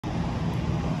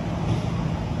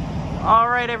All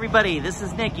right, everybody, this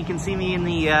is Nick. You can see me in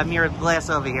the mirrored glass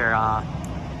over here.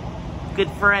 Good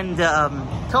friend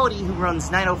Cody, who runs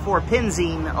 904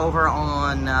 Pinzine over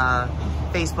on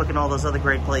Facebook and all those other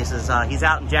great places. He's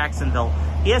out in Jacksonville.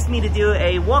 He asked me to do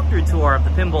a walkthrough tour of the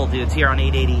Pinball Dudes here on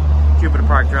 880 Jupiter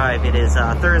Park Drive. It is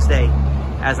Thursday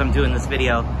as I'm doing this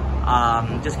video.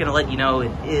 Just gonna let you know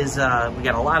it is, we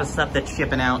got a lot of stuff that's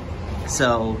shipping out.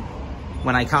 So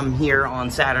when I come here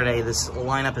on Saturday, this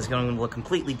lineup is going to look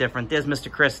completely different. There's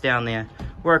Mr. Chris down there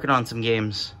working on some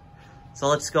games. So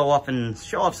let's go off and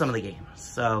show off some of the games.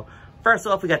 So first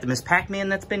off, we got the Miss Pac-Man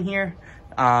that's been here.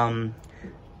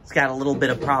 It's got a little bit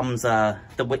of problems. The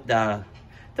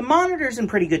monitor's in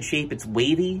pretty good shape. It's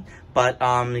wavy, but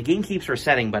the game keeps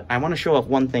resetting. But I want to show off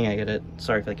one thing.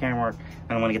 Sorry for the camera work.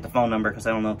 I don't want to get the phone number because I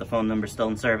don't know if the phone number's still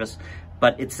in service.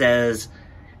 But it says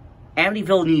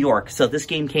Amityville, New York. So this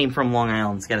game came from Long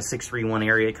Island. It's got a 631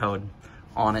 area code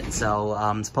on it.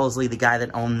 So supposedly the guy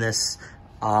that owned this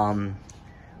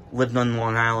lived on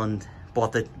Long Island,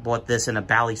 bought this in a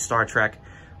Bally Star Trek,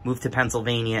 moved to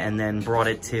Pennsylvania, and then brought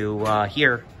it to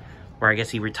here, where I guess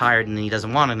he retired and he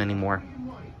doesn't want it anymore.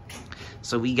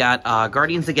 So we got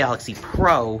Guardians of the Galaxy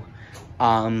Pro.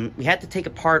 We had to take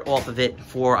a part off of it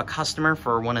for a customer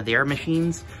for one of their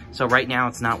machines. So right now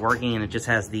it's not working and it just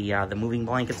has the moving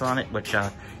blankets on it, which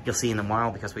you'll see in a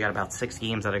while because we got about 6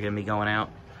 games that are going to be going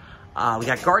out. We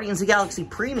got Guardians of the Galaxy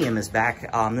Premium is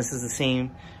back. This is the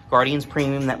same Guardians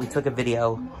Premium that we took a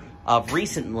video of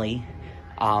recently.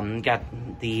 Got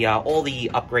the all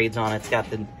the upgrades on it. It's got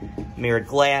the mirrored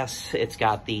glass. It's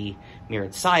got the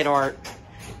mirrored side art.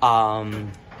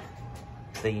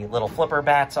 The little flipper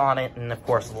bats on it, and of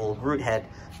course the little Groot head.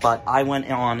 But I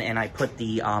went on and I put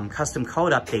the custom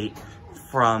code update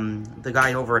from the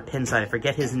guy over at Pinside. I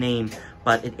forget his name,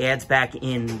 but it adds back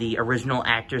in the original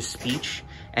actor's speech,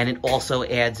 and it also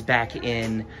adds back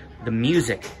in the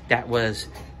music that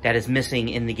is missing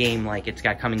in the game, like it's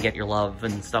got Come and Get Your Love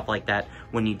and stuff like that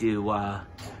when you do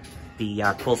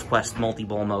the Pulse Quest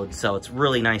multi-ball mode. So it's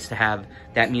really nice to have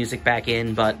that music back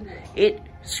in, but it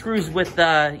screws with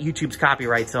YouTube's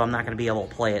copyright, so I'm not going to be able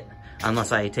to play it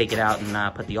unless I take it out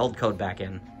and put the old code back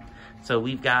in. So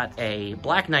we've got a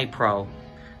Black Knight Pro.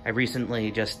 I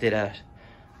recently just did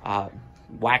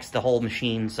waxed the whole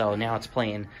machine, so now it's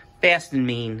playing fast and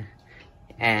mean,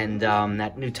 and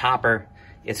that new topper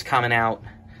is coming out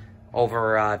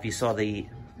over, if you saw the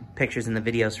pictures and the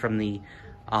videos from the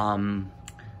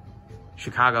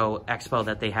Chicago Expo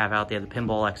that they have out there, the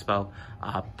Pinball Expo,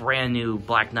 brand new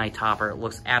Black Knight topper. It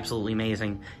looks absolutely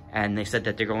amazing, and they said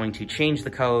that they're going to change the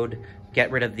code,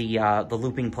 get rid of the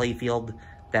looping playfield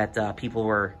that people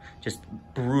were just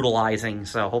brutalizing,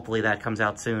 so hopefully that comes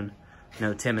out soon. You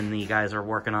know, Tim and the guys are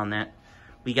working on that.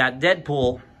 We got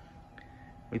Deadpool.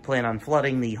 We plan on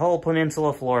flooding the whole peninsula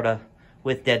of Florida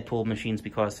with Deadpool machines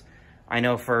because I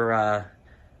know for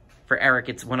Eric,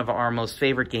 it's one of our most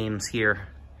favorite games here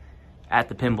at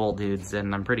the Pinball Dudes,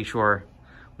 and I'm pretty sure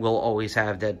we'll always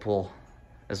have Deadpool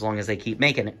as long as they keep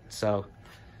making it. So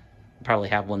probably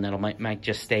have one that might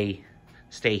just stay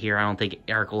here. I don't think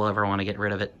Eric will ever want to get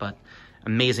rid of it, but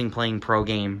amazing playing pro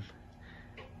game.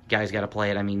 You guys got to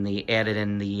play it. I mean, they added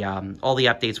in the all the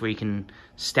updates where you can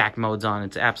stack modes on.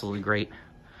 It's absolutely great.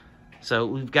 So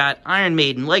we've got Iron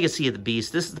Maiden Legacy of the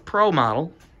Beast. This is the pro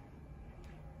model.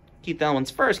 Keith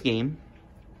Elwin's first game.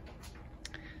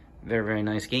 Very, very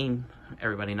nice game.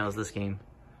 Everybody knows this game.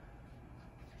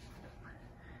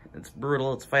 It's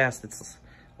brutal, it's fast, it's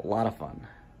a lot of fun.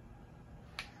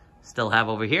 Still have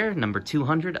over here number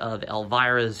 200 of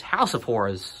Elvira's House of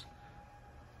Horrors.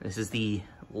 This is the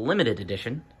limited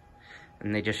edition,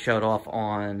 and they just showed off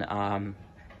on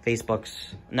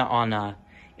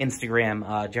Instagram.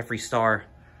 Jeffree Star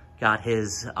got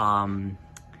his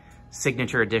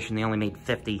signature edition. They only made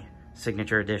 50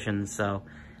 signature editions, so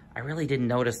I really didn't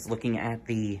notice looking at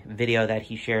the video that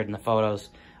he shared in the photos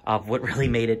of what really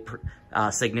made it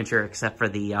signature, except for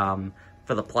the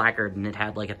placard, and it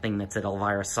had like a thing that said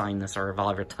Elvira signed this or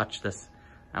Elvira touched this.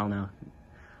 I don't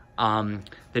know.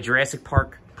 The Jurassic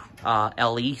Park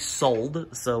LE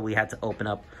sold, so we had to open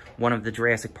up one of the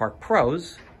Jurassic Park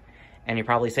Pros, and you're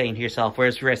probably saying to yourself,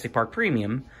 where's Jurassic Park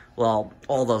Premium? Well,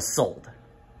 all those sold.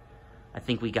 I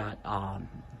think we got,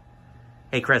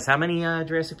 hey Chris, how many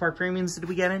Jurassic Park Premiums did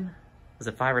we get in? Was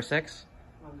it 5 or 6?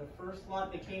 On the first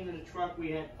lot that came in the truck,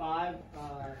 we had 5.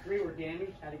 3 were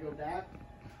damaged, had to go back,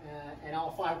 and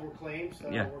all 5 were claimed, so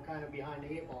yeah, we're kind of behind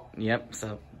the 8 ball. Yep,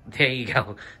 so there you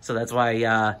go. So that's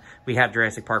why we have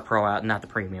Jurassic Park Pro out, not the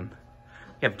Premium.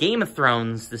 We have Game of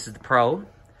Thrones. This is the Pro.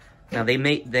 Now they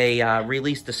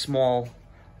released a small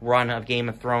run of Game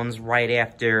of Thrones right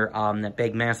after that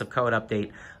big massive code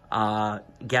update.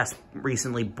 Guest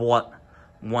recently bought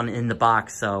one in the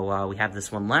box, so we have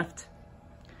this one left.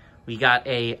 We got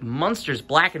a Munsters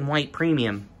Black and White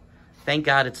Premium. Thank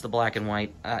God it's the black and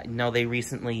white. No, they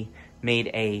recently made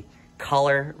a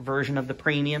color version of the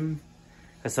Premium,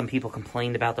 because some people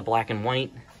complained about the black and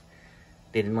white.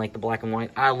 They didn't like the black and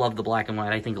white. I love the black and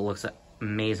white. I think it looks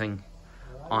amazing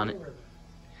on it.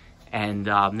 And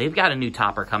they've got a new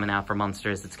topper coming out for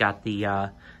Munsters. It's got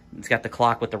the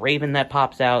clock with the raven that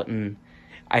pops out, and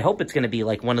I hope it's going to be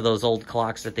like one of those old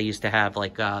clocks that they used to have,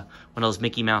 like one of those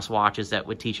Mickey Mouse watches that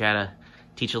would teach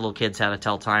little kids how to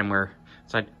tell time, where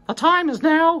it's like, the time is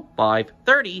now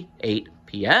 5:38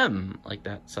 p.m. like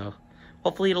that. So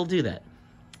hopefully it'll do that.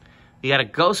 We got a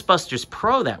Ghostbusters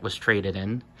Pro that was traded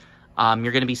in.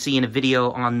 You're going to be seeing a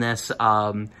video on this.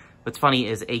 What's funny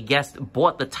is a guest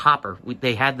bought the topper.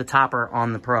 They had the topper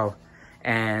on the Pro,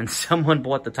 and someone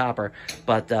bought the topper.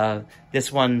 But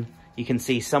this one, you can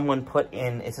see someone put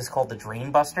in, it's just called the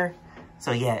Drain Buster.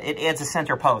 So yeah, it adds a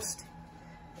center post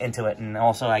into it. And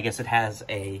also, I guess it has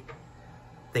a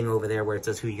thing over there where it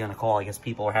says who you're going to call. I guess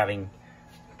people are having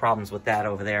problems with that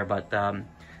over there. But the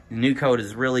new code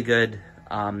is really good.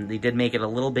 They did make it a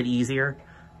little bit easier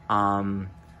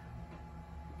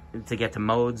to get to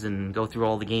modes and go through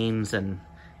all the games, and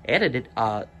added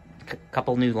a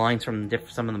couple new lines from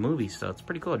some of the movies, so it's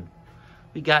pretty good.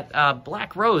 We got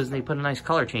Black Rose, and they put a nice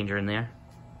color changer in there.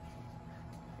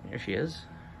 There she is.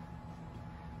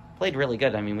 Played really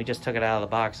good. I mean, we just took it out of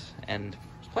the box, and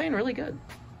it's playing really good.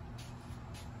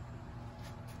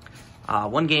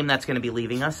 One game that's going to be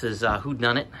leaving us is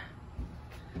Whodunit.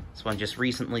 This one just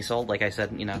recently sold. Like I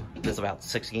said, you know, there's about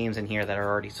 6 games in here that are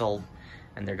already sold,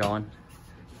 and they're going.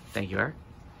 Thank you, Eric.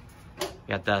 We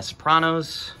got the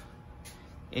Sopranos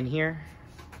in here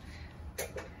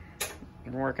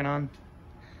we're working on.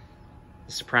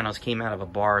 The Sopranos came out of a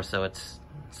bar, so it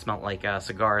smelled like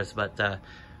cigars, but...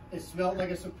 it smelled like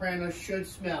a Sopranos should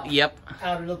smell. Yep.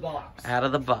 Out of the box. Out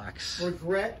of the box.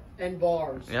 Regret and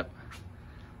bars. Yep.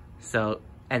 So,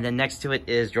 and then next to it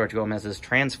is George Gomez's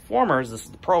Transformers. This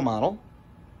is the Pro model.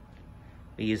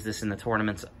 We use this in the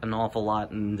tournaments an awful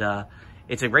lot, and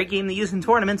it's a great game to use in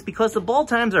tournaments because the ball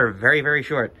times are very, very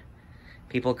short.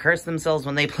 People curse themselves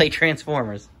when they play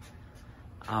Transformers.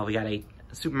 We got a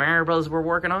Super Mario Bros. We're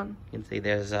working on. You can see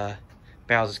there's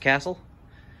Bowser's Castle.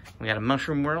 We got a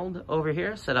Mushroom World over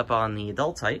here set up on the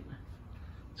adult site.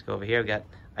 Let's go over here. We got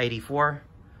ID4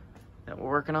 that we're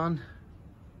working on.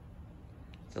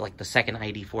 It's like the second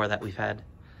ID4 that we've had.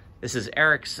 This is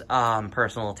Eric's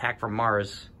personal Attack from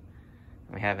Mars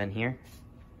we have in here.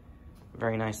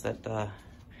 Very nice that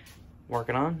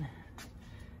working on.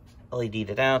 LED'd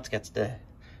it out. It's got the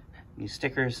new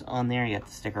stickers on there. You got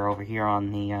the sticker over here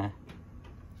on the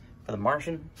for the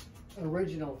Martian.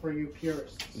 Original for you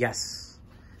purists. Yes.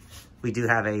 We do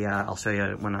have a, I'll show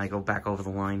you when I go back over the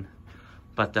line.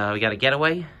 But we got a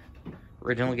Getaway,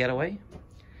 original Getaway.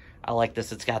 I like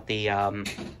this. It's got the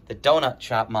donut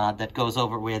shop mod that goes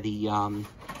over where the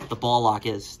ball lock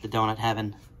is, the donut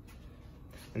heaven.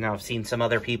 And now I've seen some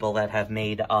other people that have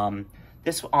made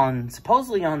this on,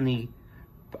 supposedly on the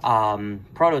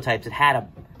prototypes. It had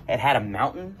a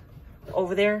mountain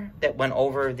over there that went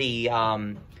over the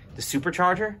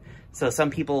supercharger. So some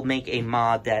people make a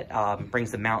mod that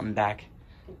brings the mountain back.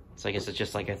 So I guess it's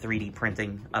just like a 3D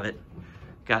printing of it.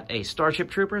 Got a Starship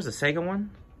Troopers, a Sega one.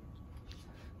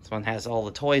 This one has all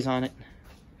the toys on it.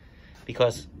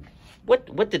 Because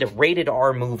what did a rated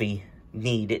R movie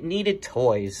need? It needed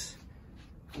toys.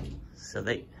 So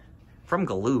from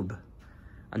Galoob.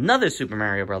 Another Super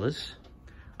Mario Brothers.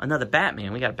 Another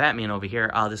Batman. We got Batman over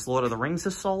here. This Lord of the Rings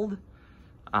is sold.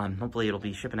 Hopefully it'll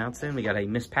be shipping out soon. We got a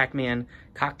Miss Pac-Man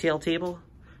cocktail table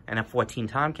and a 14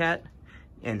 Tomcat.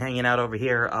 And hanging out over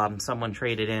here, someone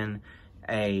traded in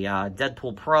a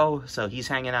Deadpool Pro, so he's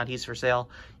hanging out, he's for sale.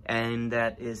 And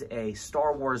that is a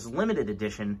Star Wars limited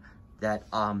edition that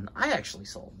I actually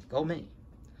sold. Go me.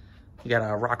 We got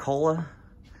a Rockola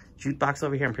jukebox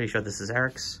over here. I'm pretty sure this is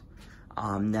Eric's.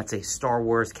 That's a Star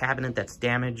Wars cabinet that's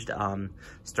damaged.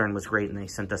 Stern was great, and they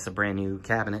sent us a brand new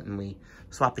cabinet, and we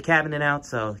swapped the cabinet out,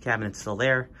 so the cabinet's still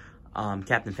there.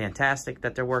 Captain Fantastic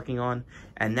that they're working on.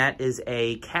 And that is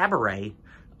a cabaret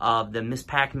of the Miss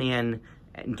Pac-Man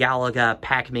and Galaga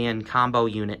Pac-Man combo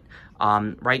unit.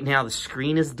 Right now the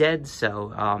screen is dead,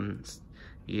 so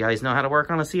you guys know how to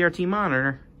work on a CRT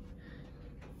monitor.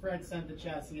 Fred sent the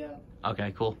chassis out.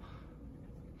 Okay, cool.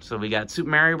 So we got Super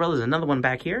Mario Brothers, another one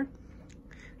back here.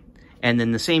 And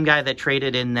then the same guy that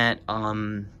traded in that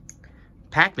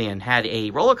Pac-Man had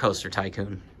a Roller Coaster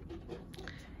Tycoon.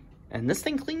 And this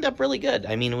thing cleaned up really good.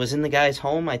 I mean, it was in the guy's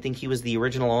home. I think he was the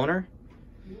original owner.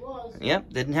 He was.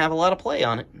 Yep, didn't have a lot of play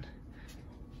on it.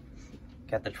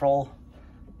 Got the troll.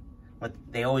 But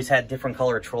they always had different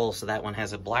colored trolls, so that one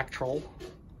has a black troll.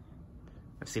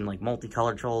 I've seen like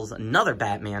multicolored trolls. Another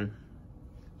Batman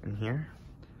in here.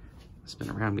 Spin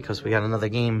around because we got another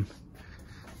game.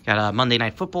 Got a Monday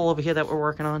Night Football over here that we're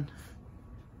working on.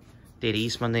 Data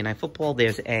East Monday Night Football.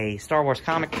 There's a Star Wars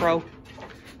Comic Pro.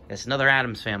 There's another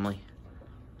Addams Family.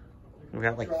 We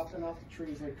got like dropping off the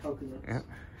trees like coconuts. Yeah,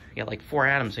 we got like 4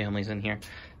 Addams families in here.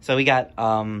 So we got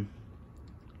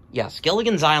yes,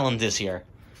 Gilligan's Island is here.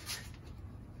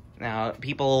 Now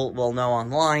people will know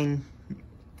online.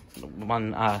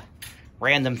 One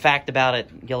random fact about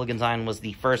it: Gilligan's Island was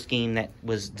the first game that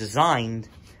was designed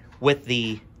with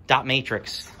the dot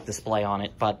matrix display on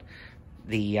it, but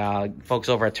the folks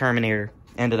over at Terminator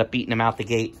ended up beating them out the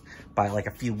gate by like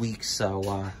a few weeks.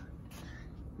 So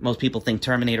most people think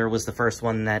Terminator was the first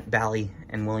one that Bally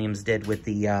and Williams did with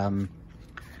the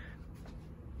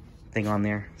thing on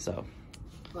there. So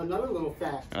another little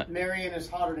fact: Marion is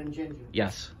hotter than Ginger.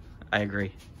 Yes, I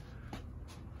agree.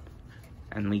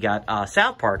 And we got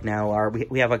South Park now.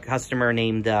 We have a customer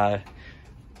named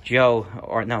Joe,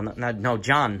 or no,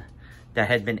 John, that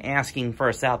had been asking for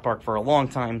a South Park for a long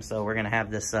time. So we're gonna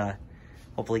have this,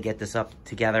 hopefully get this up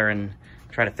together and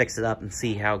try to fix it up and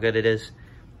see how good it is.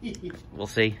 We'll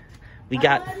see. We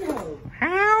got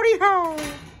howdy ho.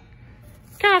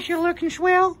 Gosh, you're looking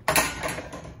swell.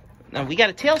 Now we got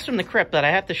a Tales from the Crypt, but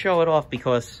I have to show it off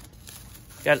because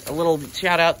got a little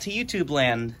shout out to YouTube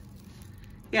land.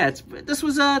 Yeah, this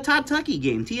was a Todd Tuckey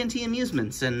game, TNT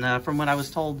Amusements, and from what I was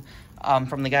told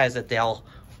from the guys that they'll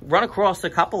run across a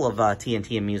couple of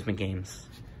TNT Amusement games.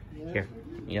 Yeah, here.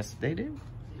 Yes, they do.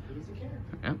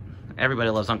 Yep. Everybody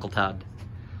loves Uncle Todd.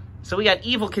 So we got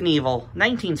Evel Knievel,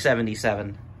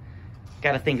 1977.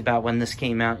 Got to think about when this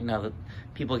came out. You know, the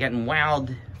people getting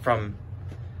wowed from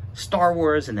Star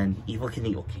Wars, and then Evel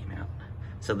Knievel came out.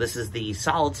 So this is the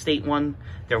solid state one.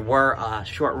 There were a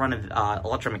short run of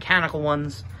electromechanical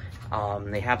ones.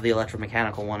 They have the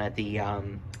electromechanical one at the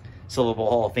Silver Bowl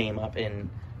Hall of Fame up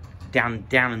in down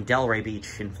in Delray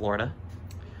Beach in Florida.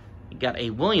 You got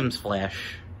a Williams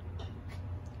Flash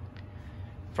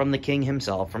from the king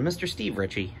himself, from Mr. Steve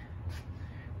Ritchie.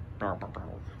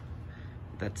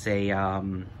 That's a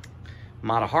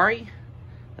Matahari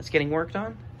that's getting worked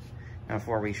on. Now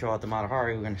before we show off the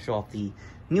Matahari, we're going to show off the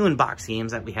new in-box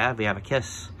games that we have. We have a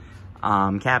KISS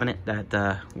cabinet that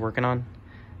we're working on.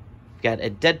 We've got a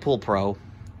Deadpool Pro.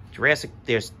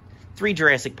 There's 3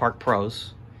 Jurassic Park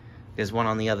Pros. There's one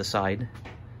on the other side.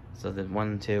 So there's 1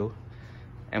 and 2.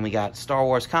 And we got Star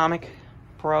Wars Comic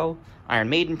Pro, Iron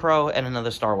Maiden Pro, and another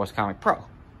Star Wars Comic Pro.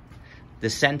 The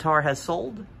Centaur has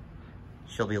sold.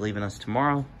 She'll be leaving us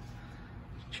tomorrow.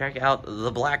 Check out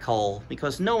the black hole,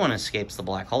 because no one escapes the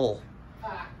black hole.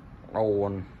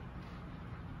 Oh,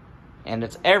 and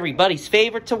it's everybody's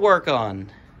favorite to work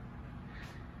on.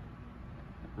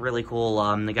 Really cool.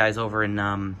 The guys over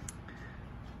in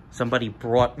somebody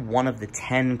brought one of the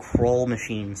 10 Kroll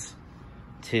machines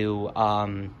to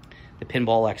the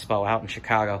Pinball Expo out in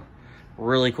Chicago.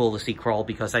 Really cool to see Kroll,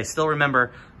 because I still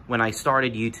remember when I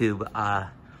started YouTube,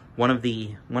 one of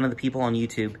the people on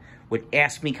YouTube would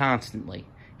ask me constantly,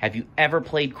 "Have you ever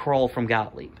played Kroll from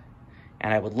Gottlieb?"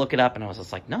 And I would look it up, and I was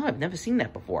just like, "No, I've never seen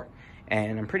that before."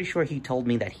 And I'm pretty sure he told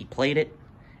me that he played it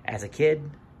as a kid.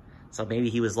 So maybe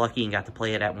he was lucky and got to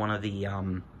play it at one of the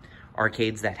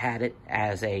arcades that had it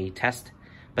as a test.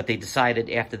 But they decided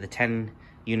after the 10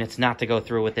 units not to go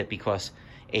through with it because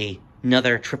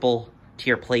another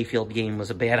triple-tier playfield game was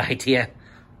a bad idea.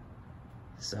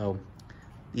 So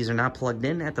these are not plugged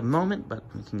in at the moment, but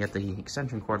we can get the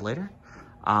extension cord later.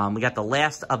 We got the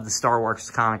last of the Star Wars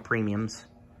comic premiums.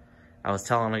 I was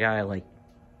telling a guy, like,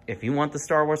 if you want the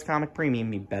Star Wars comic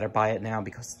premium, you better buy it now,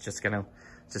 because it's just gonna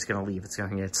leave. It's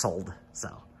gonna get sold. So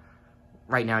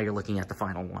right now you're looking at the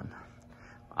final one.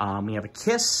 We have a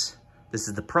KISS. This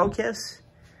is the Pro KISS.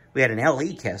 We had an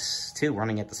LE KISS too,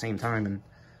 running at the same time, and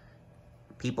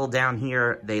people down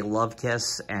here, they love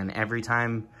KISS, and every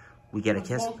time we get a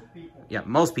KISS, yeah,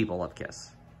 most people love KISS.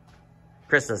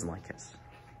 Chris doesn't like KISS.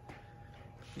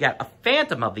 You got a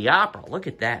Phantom of the Opera. Look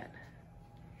at that.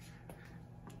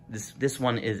 This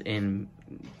one is in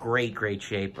great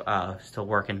shape. Still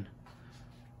working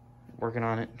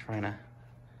on it, trying to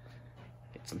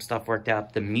get some stuff worked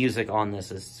out. The music on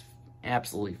this is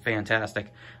absolutely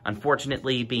fantastic.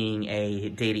 Unfortunately, being a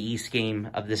Data East game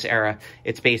of this era,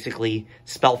 it's basically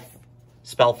spell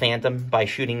Phantom by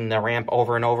shooting the ramp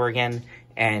over and over again,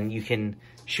 and you can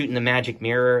shoot in the magic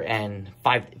mirror and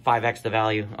 5x the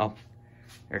value. Oh,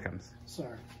 here it comes.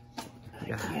 Sorry.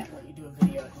 I can't let you do a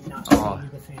video and not show you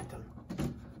the Phantom.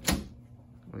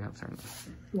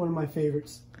 One of my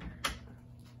favorites.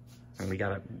 And we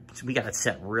got it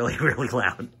set really, really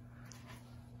loud.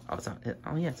 Oh, it's not.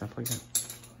 Oh yeah, it's not plugged in.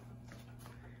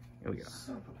 Here we go.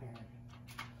 So prepared.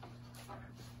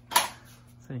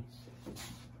 See.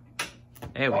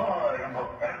 There we go.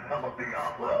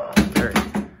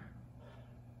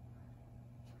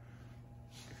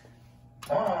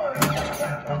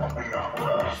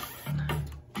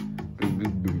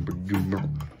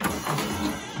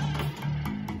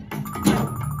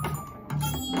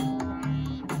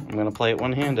 I'm gonna play it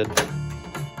one-handed.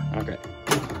 Okay.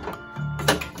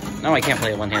 No, I can't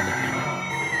play it one-handed.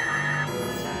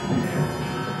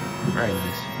 Very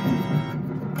nice.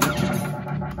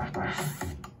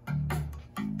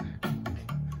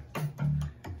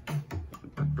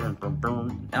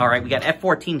 All right, we got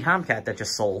F-14 Tomcat that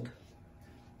just sold.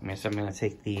 So I'm gonna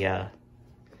take the,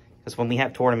 because when we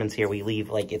have tournaments here, we leave,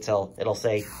 like, it'll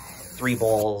say 3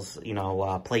 balls, you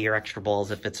know, play your extra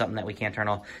balls if it's something that we can't turn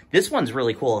off. This one's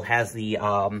really cool. It has the,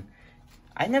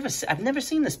 I've never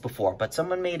seen this before, but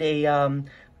someone made a,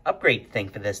 upgrade thing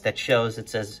for this that shows, it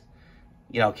says,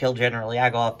 you know, kill General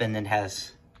Yagoff, and then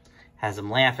has him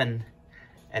laughing,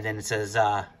 and then it says,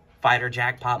 fighter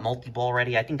jackpot multi-ball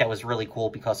ready. I think that was really cool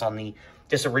because on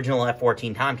this original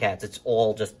F-14 Tomcats,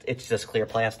 it's just clear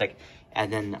plastic,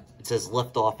 and then it says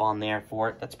lift off on there for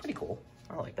it. That's pretty cool.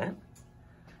 I like that.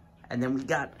 And then we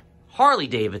got Harley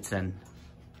Davidson.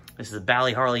 This is a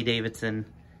Bally Harley Davidson,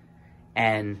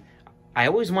 and I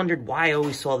always wondered why I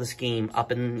always saw this game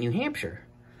up in New Hampshire,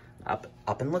 up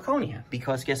in Laconia,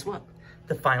 because guess what?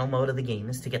 The final mode of the game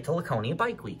is to get to Laconia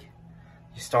Bike Week.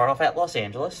 You start off at Los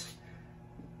Angeles,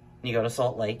 you go to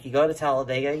Salt Lake, you go to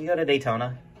Talladega, you go to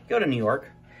Daytona, you go to New York,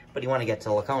 but you want to get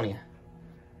to Laconia.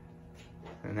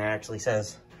 And that actually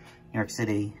says New York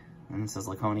City, and it says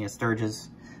Laconia, Sturgis.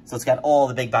 So it's got all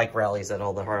the big bike rallies that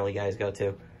all the Harley guys go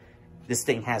to. This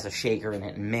thing has a shaker in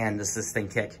it, and man, does this thing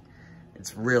kick.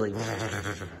 It's really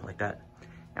like that.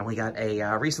 And we got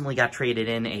recently got traded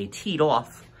in a teed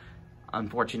off.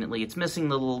 Unfortunately, it's missing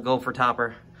the little gopher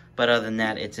topper, but other than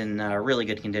that, it's in really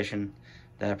good condition.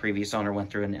 The previous owner went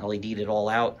through and LED'd it all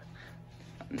out.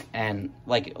 And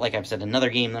like I've said, another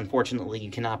game, unfortunately,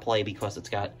 you cannot play because it's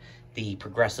got the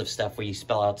progressive stuff where you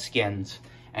spell out skins,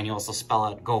 and you also spell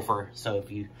out gopher. So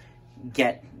if you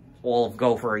get all of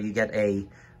gopher, you get a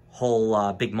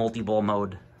whole big multi-ball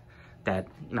mode that,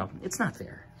 you know, it's not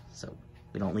fair. So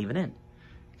we don't leave it in.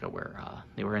 So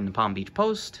they were in the Palm Beach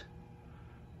Post.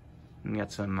 We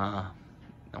got some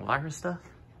Elvira stuff.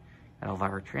 Got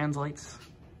Elvira translates.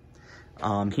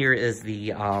 Here is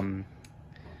the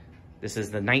this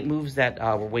is the night moves that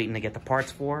we're waiting to get the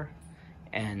parts for,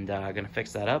 and gonna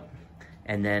fix that up.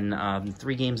 And then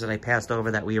 3 games that I passed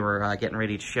over that we were getting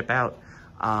ready to ship out.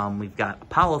 We've got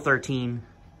Apollo 13,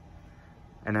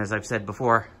 and as I've said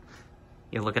before,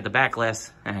 you look at the back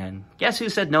glass, and guess who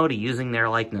said no to using their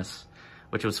likeness?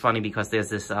 Which was funny because there's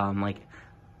this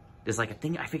there's like a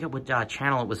thing, I forget what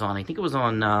channel it was on. I think it was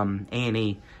on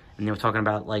A&E, and they were talking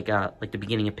about like the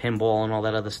beginning of pinball and all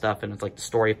that other stuff, and it's like the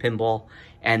story of pinball,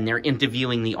 and they're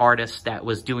interviewing the artist that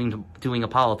was doing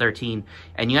Apollo 13,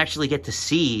 and you actually get to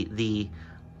see the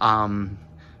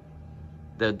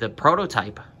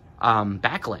prototype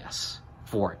back glass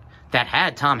for it that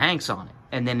had Tom Hanks on it,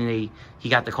 and then he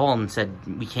got the call and said,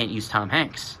 we can't use Tom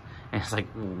Hanks. And it's like,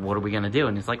 what are we gonna do?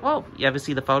 And it's like, well, you ever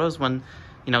see the photos when,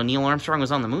 you know, Neil Armstrong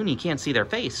was on the moon? You can't see their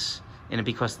face in it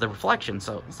because of the reflection.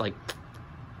 So it's like,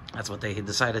 that's what they had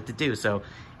decided to do. So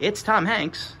it's Tom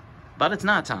Hanks, but it's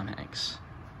not Tom Hanks.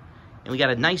 And we got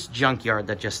a nice junkyard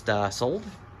that just sold.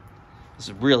 This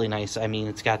is really nice. I mean,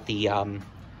 it's got the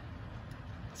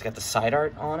side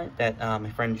art on it that my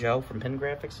friend Joe from Pin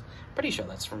Graphics. Pretty sure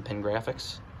that's from Pin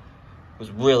Graphics. It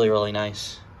was really, really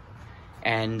nice.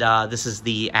 And this is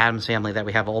the Addams Family that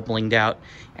we have all blinged out,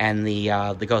 and the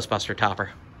Ghostbuster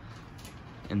topper.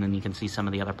 And then you can see some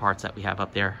of the other parts that we have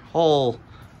up there. Whole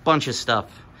bunch of stuff.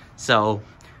 So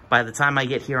by the time I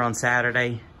get here on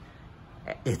Saturday,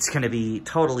 it's going to be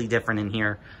totally different in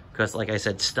here. Because like I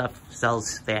said, stuff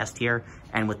sells fast here.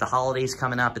 And with the holidays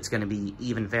coming up, it's going to be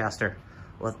even faster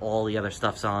with all the other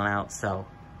stuff selling out. So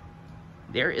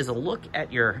there is a look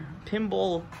at your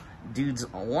Pinball Dudes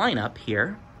lineup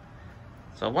here.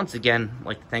 So once again, I'd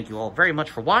like to thank you all very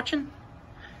much for watching.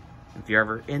 If you're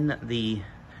ever in the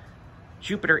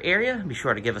Jupiter area, be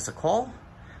sure to give us a call.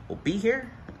 We'll be here,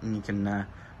 and you can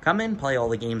come in, play all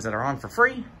the games that are on for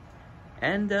free,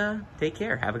 and take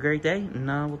care. Have a great day, and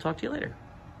we'll talk to you later.